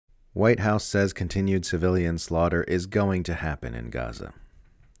White House says continued civilian slaughter is going to happen in Gaza.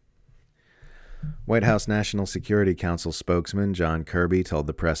 White House National Security Council spokesman John Kirby told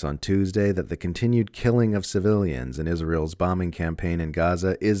the press on Tuesday that the continued killing of civilians in Israel's bombing campaign in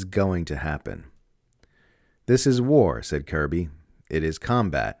Gaza is going to happen. "This is war," said Kirby. "It is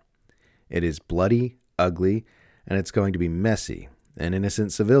combat. It is bloody, ugly, and it's going to be messy, and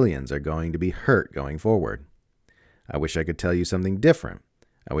innocent civilians are going to be hurt going forward. I wish I could tell you something different.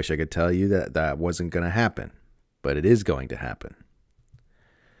 I wish I could tell you that that wasn't going to happen, but it is going to happen."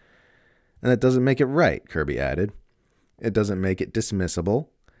 And that doesn't make it right, Kirby added. It doesn't make it dismissible.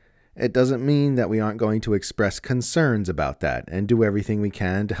 It doesn't mean that we aren't going to express concerns about that and do everything we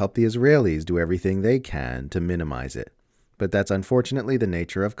can to help the Israelis do everything they can to minimize it. But that's unfortunately the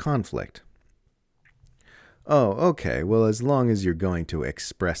nature of conflict. Oh, okay, well, as long as you're going to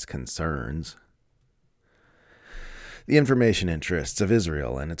express concerns. The information interests of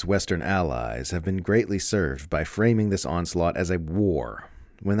Israel and its Western allies have been greatly served by framing this onslaught as a war,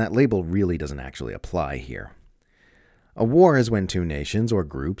 when that label really doesn't actually apply here. A war is when two nations or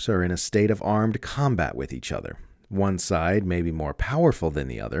groups are in a state of armed combat with each other. One side may be more powerful than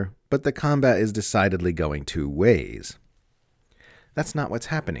the other, but the combat is decidedly going two ways. That's not what's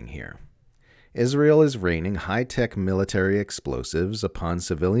happening here. Israel is raining high-tech military explosives upon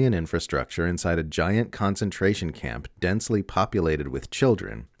civilian infrastructure inside a giant concentration camp densely populated with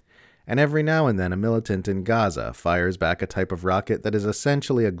children, and every now and then a militant in Gaza fires back a type of rocket that is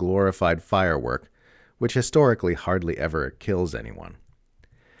essentially a glorified firework, which historically hardly ever kills anyone.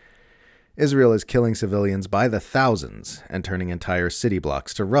 Israel is killing civilians by the thousands and turning entire city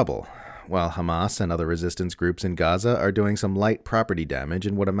blocks to rubble, while Hamas and other resistance groups in Gaza are doing some light property damage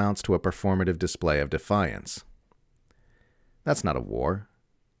in what amounts to a performative display of defiance. That's not a war.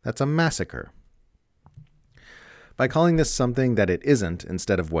 That's a massacre. By calling this something that it isn't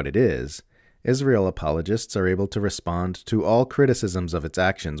instead of what it is, Israel apologists are able to respond to all criticisms of its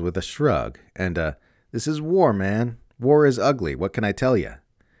actions with a shrug and a, "This is war, man. War is ugly. What can I tell you?"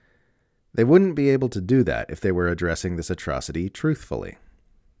 They wouldn't be able to do that if they were addressing this atrocity truthfully.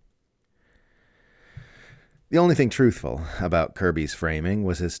 The only thing truthful about Kirby's framing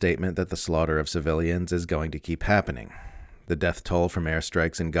was his statement that the slaughter of civilians is going to keep happening. The death toll from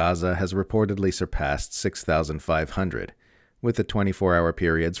airstrikes in Gaza has reportedly surpassed 6,500, with the 24-hour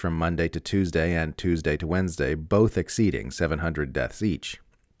periods from Monday to Tuesday and Tuesday to Wednesday both exceeding 700 deaths each.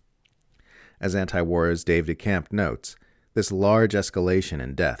 As anti-war's Dave DeCamp notes, this large escalation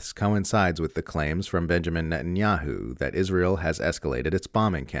in deaths coincides with the claims from Benjamin Netanyahu that Israel has escalated its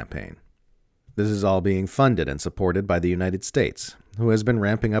bombing campaign. This is all being funded and supported by the United States, who has been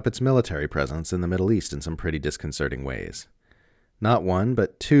ramping up its military presence in the Middle East in some pretty disconcerting ways. Not one,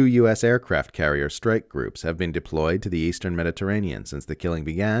 but 2 U.S. aircraft carrier strike groups have been deployed to the eastern Mediterranean since the killing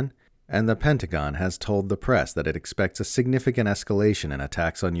began, and the Pentagon has told the press that it expects a significant escalation in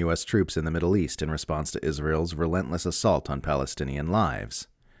attacks on U.S. troops in the Middle East in response to Israel's relentless assault on Palestinian lives.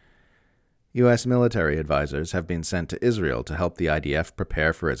 U.S. military advisors have been sent to Israel to help the IDF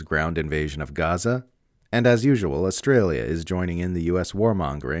prepare for its ground invasion of Gaza, and as usual, Australia is joining in the U.S.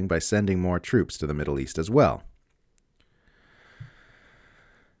 warmongering by sending more troops to the Middle East as well.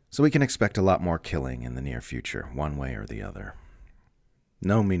 So we can expect a lot more killing in the near future, one way or the other.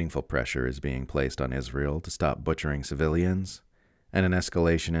 No meaningful pressure is being placed on Israel to stop butchering civilians, and an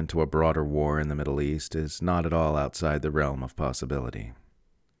escalation into a broader war in the Middle East is not at all outside the realm of possibility.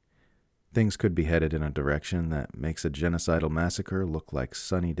 Things could be headed in a direction that makes a genocidal massacre look like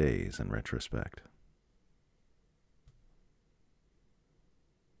sunny days in retrospect.